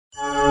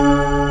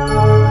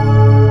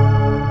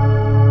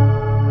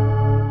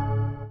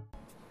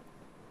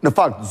Në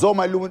fakt,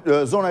 zona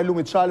e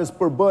lumit Shalës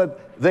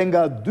përbëhet dhe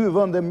nga 2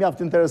 vende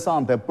mjaft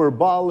interesante.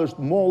 Përballë është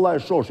molla e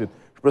Shoshit.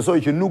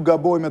 Shpresoj që nuk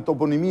gaboj me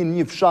toponimin,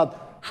 një fshat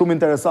shumë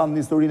interesant në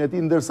historinë e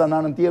tij, ndërsa në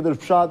anën tjetër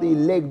fshati i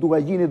Leke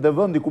Dukagjinit dhe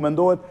vendi ku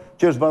mendohet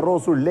që është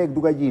varrosur Leke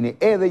Dukagjini.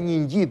 Edhe një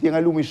ngjitje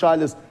nga lumi i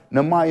Shalës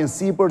në majën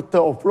sipër të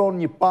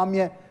ofron një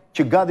pamje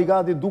që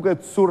gati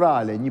duket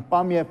surreale, një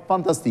pamje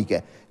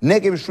fantastike. Ne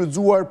kemi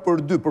shfrytzuar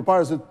për 2,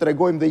 përpara se të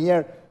tregojmë edhe një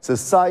herë se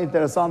sa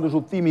interesant është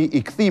udhëtimi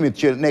i kthimit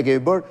që ne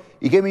kemi bërë,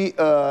 i kemi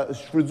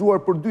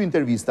shfrytzuar për 2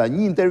 intervista.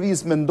 Një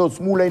intervistë me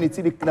Ndoc Mulajin, i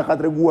cili na ka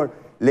treguar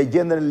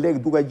legjendën e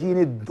Leke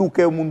Dukagjinit,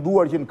 duke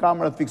munduar që në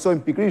kamera të fiksojmë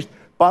pikërisht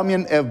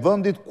pamjen e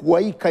vendit ku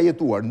ai ka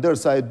jetuar,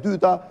 ndërsa e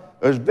dyta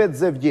është vetë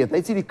Zevgjeta,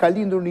 i cili ka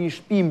lindur në një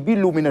shtëpi mbi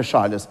lumin e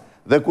Shalës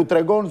dhe ku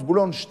tregon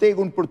zbulon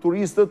shtegun për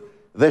turistët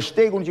dhe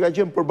shtegun që ka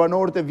qenë për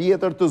banorët e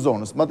vjetër të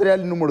zonës.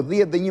 Materiali numër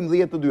 10 dhe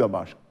 11 të dyja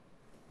bashkë.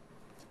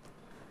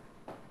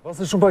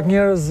 Pasi shumë pak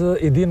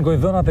njerëz i dinë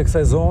Gojedhenat e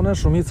kësaj zone,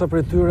 shumica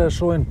prej tyre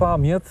shohin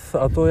pamjet,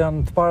 ato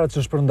janë të parat që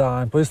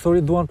shpërndahen, po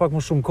historitë duan pak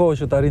më shumë kohë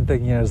që të arrin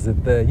tek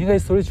njerëzit. Dhe një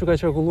nga historitë që ka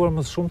qarkulluar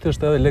më shumë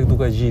është edhe Leke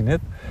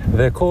Dukagjinit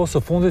dhe kohës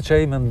së fundit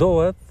që ai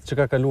mendohet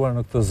që ka kaluar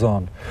në këtë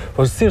zonë.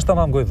 Po si është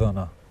tamam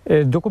Gojedhena?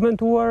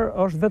 Dokumentuar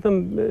është vetëm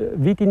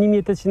viti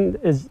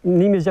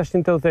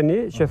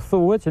 1681 që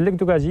thuhet që Leke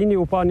Dukagjini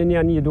u pa në një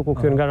anije duke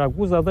kthyer nga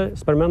Raguza dhe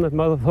spermendet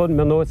më thonë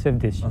mendohet se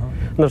vdiq.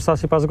 Ndërsa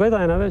sipas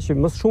Gojedhenave që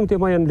më shumë të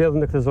janë mbledhur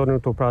në këtë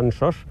zonë këtu pranë në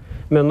Shosh,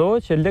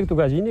 mendohet që Leke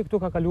Dukagjini këtu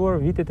ka kaluar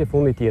vitet e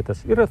fundit të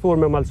jetës, i rrethuar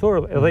me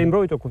malsorë edhe i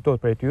mbrojtur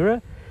kuptohet prej tyre.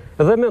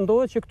 Dhe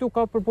mendohet që këtu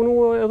ka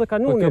përpunuar edhe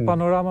kanunin. Kjo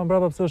panorama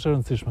mbrapa pse është e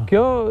rëndësishme?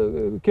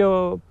 Kjo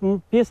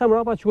pjesa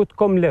mbrapa quhet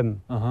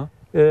komlem.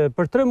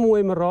 Për 3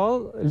 muaj më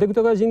radhë, Leke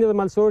Dukagjini dhe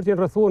malsorët janë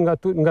rrethuar nga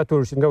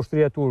turqit, nga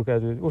ushtria turke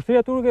aty.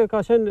 Ushtria turke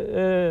ka qenë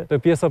te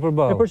pjesa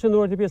përballë. E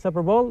përqendruar te pjesa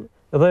përballë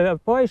dhe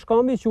pa ai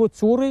shkambi quhet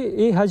curri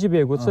i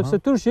Haxhibegut, sepse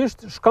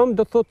turqisht shkam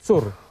do të thotë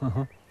curr.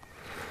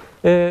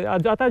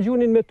 Ata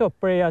gjunin me top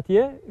prej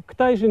atje,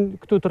 këta ishin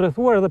këtu të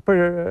rrethuar edhe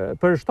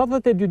për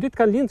 72 ditë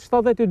kanë lind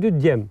 72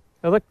 djem.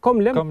 Edhe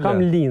kam lind,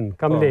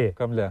 kam le.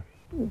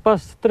 Pas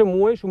 3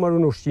 muaj u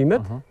marrën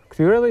ushqimet,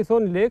 kthyer edhe i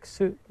thon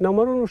Lekës, na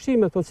marrën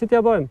ushqimet, thotë si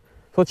t'ja bëjmë?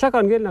 Thotë çka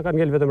kanë ngel, na kanë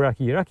ngel vetëm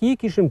raki. Raki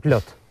kishin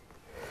plot.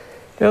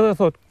 Edhe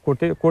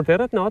thotë kur të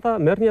erret nata,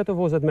 merrni ato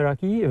vozat me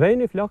raki,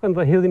 vejni flakën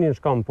dhe hidhini në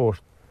shkam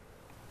poshtë.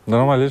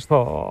 Normalisht.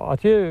 Po,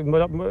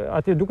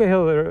 atje duke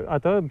hedhur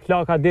atë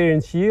flaka deri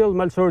në qiell,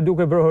 malsorë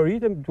duke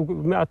brohoritë,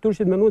 me atë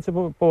turqit menduan se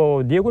po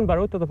djegun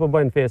barut edhe po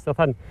bëjnë festë.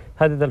 Thanë,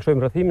 hajde ta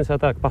lëshojmë rrethimin se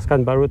ata pas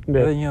kanë barut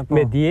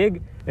me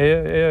djeg,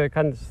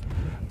 kanë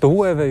të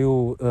huajve ju,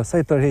 sa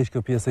i tërheq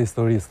kjo pjesë e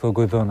historisë, këto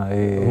Gojedhena?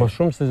 Më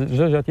shumë se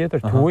çdo gjë tjetër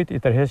të huajt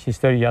i tërheq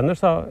historia,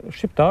 ndërsa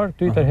shqiptar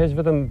ty i tërheq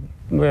vetëm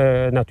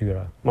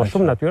natyra. Më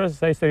shumë natyra se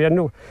sa historia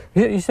nuk.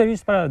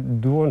 Historisë para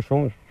duan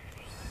shumë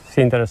si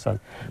interesant.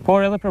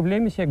 Por edhe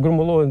problemi që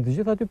grumbullohen të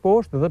gjithë aty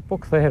poshtë dhe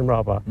po kthehen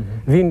mbrapa.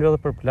 Vinë edhe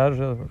për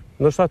plazh,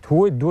 ndoshta të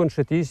huajt duan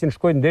shëtisin,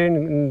 shkojnë deri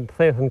në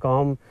thethën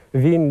kam,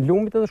 vinë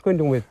lumit edhe shkojnë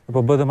lumit.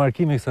 Po bëhet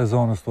markimi i kësaj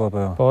zonës tu apo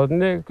jo? Po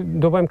ne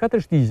do bëjmë 4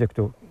 shtigje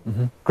këtu.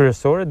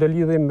 Kryesore do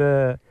lidhim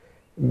me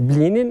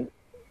Blinin,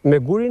 me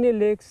gurin e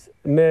Lekës,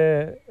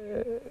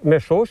 me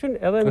Shoshin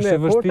edhe me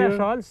Porta e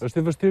Shalës. Është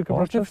i vështirë kjo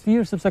proces? Është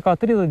vështirë sepse ka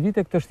 30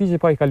 vite këtë shtigje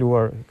pa i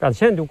kaluar. Ka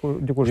qenë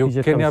dikur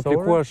shtigje. Ju keni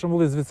aplikuar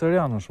shembullin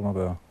zviceran shumë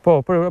apo jo? Po,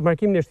 për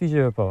markimin e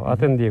shtigjeve po,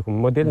 atë ndjekum.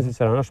 Modelin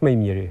zviceran është më i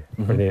miri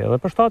për ne. Edhe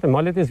për shtatet,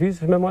 malet e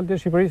Zvicrës me malet e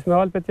Shqipërisë me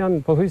Alpet janë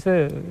pothuajse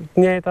të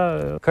njëjta.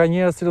 Ka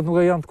njerëz që nuk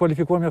janë të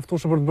kualifikuar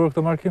mjaftueshëm për të bërë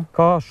këtë markim?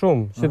 Ka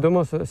shumë,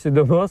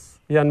 sidomos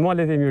janë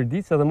malet e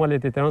Mirdicës dhe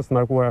malet e Tiranës të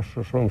markuara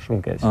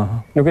shumë keq.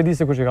 Nuk e di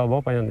se kush i ka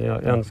bërë, pa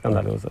janë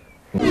skandaloze.